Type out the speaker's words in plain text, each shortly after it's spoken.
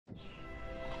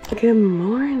Good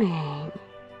morning.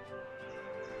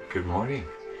 Good morning.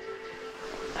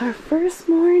 Our first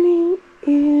morning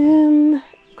in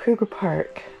Kruger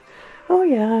Park. Oh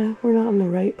yeah, we're not in the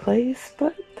right place,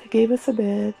 but they gave us a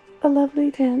bed, a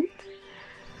lovely tent.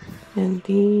 And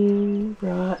Dean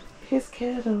brought his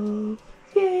kettle.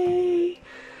 Yay!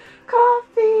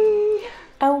 Coffee!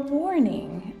 A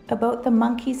warning about the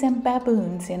monkeys and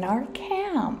baboons in our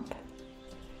camp.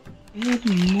 Good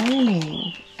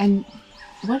morning. And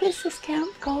what is this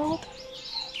camp called?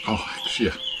 Oh,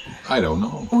 yeah, I don't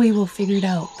know. We will figure it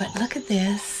out. But look at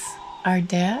this. Our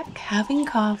deck, having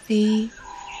coffee.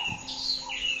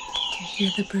 Did you hear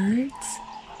the birds?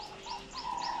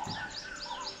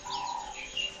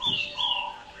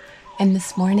 And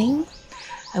this morning,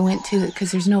 I went to,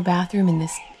 because there's no bathroom in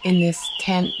this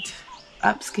tent,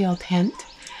 upscale tent.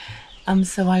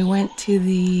 So I went to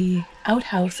the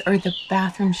outhouse, or the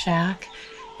bathroom shack,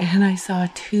 and I saw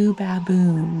 2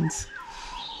 baboons.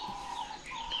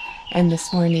 And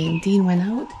this morning, Dean went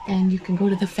out, and you can go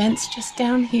to the fence just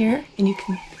down here, and you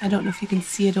can, I don't know if you can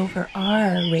see it over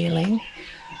our railing,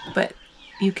 but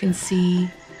you can see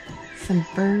some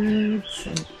birds.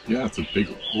 And yeah, it's a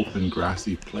big open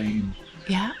grassy plain.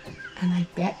 Yeah, and I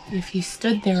bet if you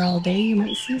stood there all day, you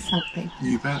might see something.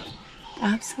 You bet.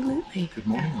 Absolutely. Good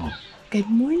morning, all. Good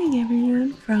morning,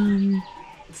 everyone, from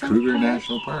Kruger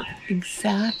National Park.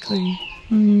 Exactly.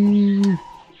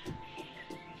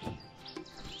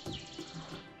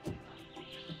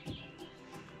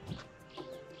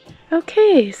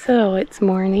 Okay, so it's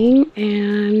morning,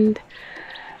 and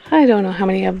I don't know how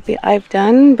many I've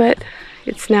done, but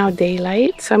it's now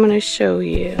daylight, so I'm going to show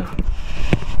you.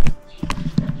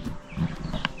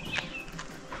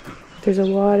 There's a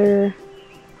water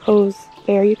hose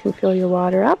there. You can fill your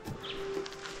water up.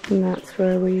 And that's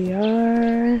where we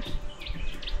are.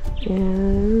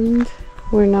 And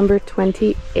we're number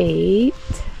 28.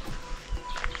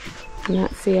 And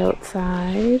that's the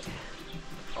outside.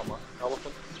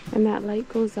 Elephants. And that light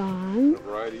goes on. A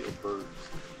variety of birds.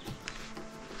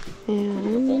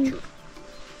 And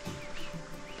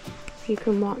you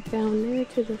can walk down there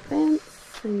to the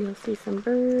fence and you'll see some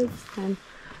birds. And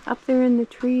up there in the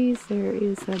trees there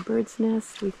is a bird's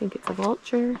nest. We think it's a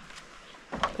vulture.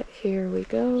 But here we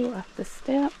go, up the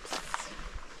steps.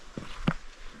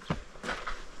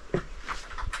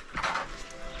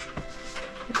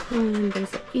 And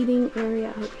there's an eating area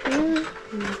out here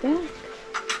on the deck.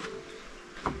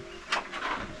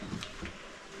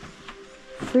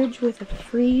 Fridge with a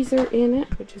freezer in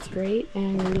it, which is great.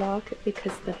 And we lock it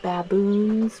because the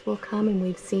baboons will come, and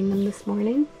we've seen them this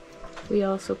morning. We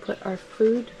also put our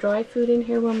food, dry food, in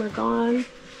here when we're gone.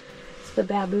 The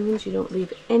baboons, you don't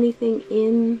leave anything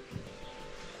in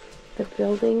the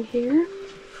building here.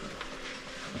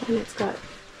 And it's got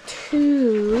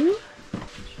two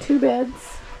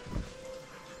beds,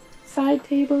 side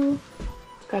table,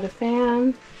 it's got a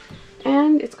fan,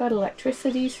 and it's got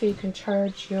electricity, so you can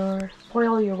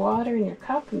boil your water in your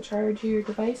cup and charge your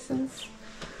devices.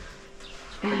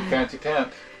 Pretty fancy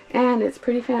tent. And it's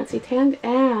pretty fancy tent,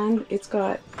 and it's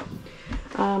got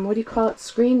what do you call it,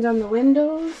 screens on the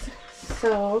windows.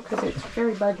 So, because it's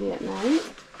very buggy at night,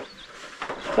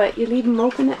 but you leave them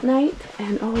open at night,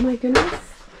 and oh my goodness,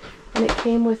 and it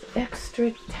came with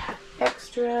extra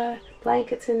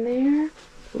blankets in there.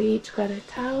 We each got a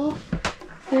towel,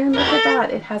 and look at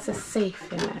that, it has a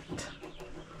safe in it.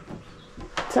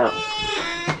 So,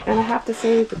 and I have to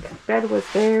say the bed was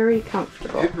very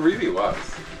comfortable. It really was.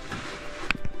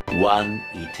 One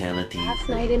eternity. Last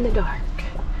night in the dark,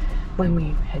 when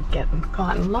we had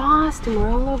gotten lost and we're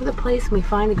all over the place, and we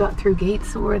finally got through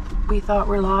gates that we thought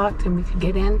were locked and we could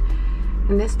get in,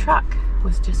 and this truck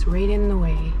was just right in the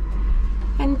way,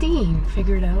 and Dean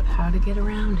figured out how to get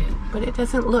around it, but it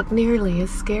doesn't look nearly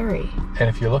as scary. And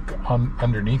if you look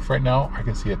underneath right now, I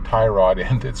can see a tie rod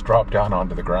end. It's dropped down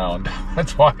onto the ground.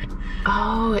 That's why.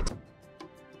 Oh, it's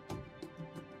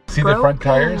see broken. The front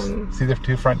tires? See the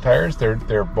 2 front tires?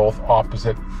 They're both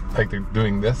opposite, like they're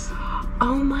doing this.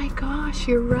 Oh my gosh,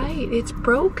 you're right. It's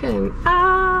broken.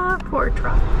 Ah, poor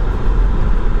truck.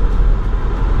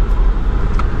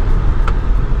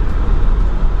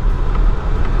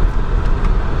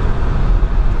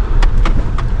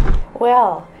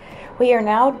 Well, we are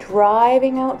now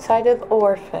driving outside of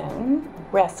Orphan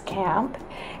Rest Camp,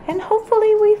 and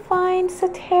hopefully we find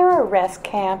Satara Rest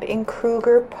Camp in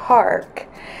Kruger Park.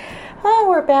 Oh,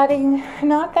 we're batting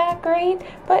not that great,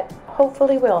 but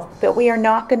hopefully we'll. But we are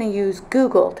not going to use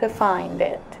Google to find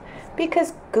it,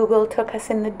 because Google took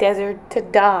us in the desert to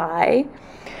die.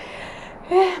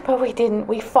 But we didn't.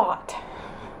 We fought.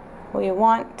 We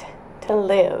want to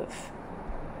live.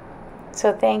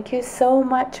 So thank you so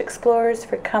much, explorers,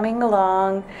 for coming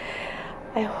along.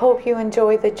 I hope you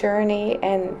enjoy the journey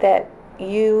and that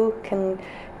you can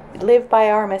live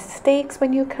by our mistakes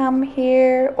when you come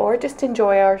here, or just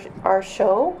enjoy our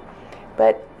show.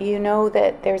 But you know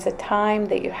that there's a time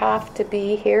that you have to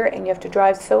be here, and you have to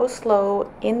drive so slow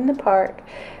in the park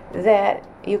that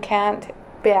you can't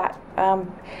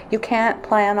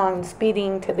plan on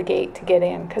speeding to the gate to get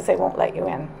in, because they won't let you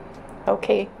in.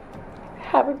 Okay,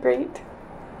 have a great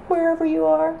wherever you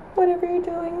are, whatever you're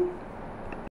doing.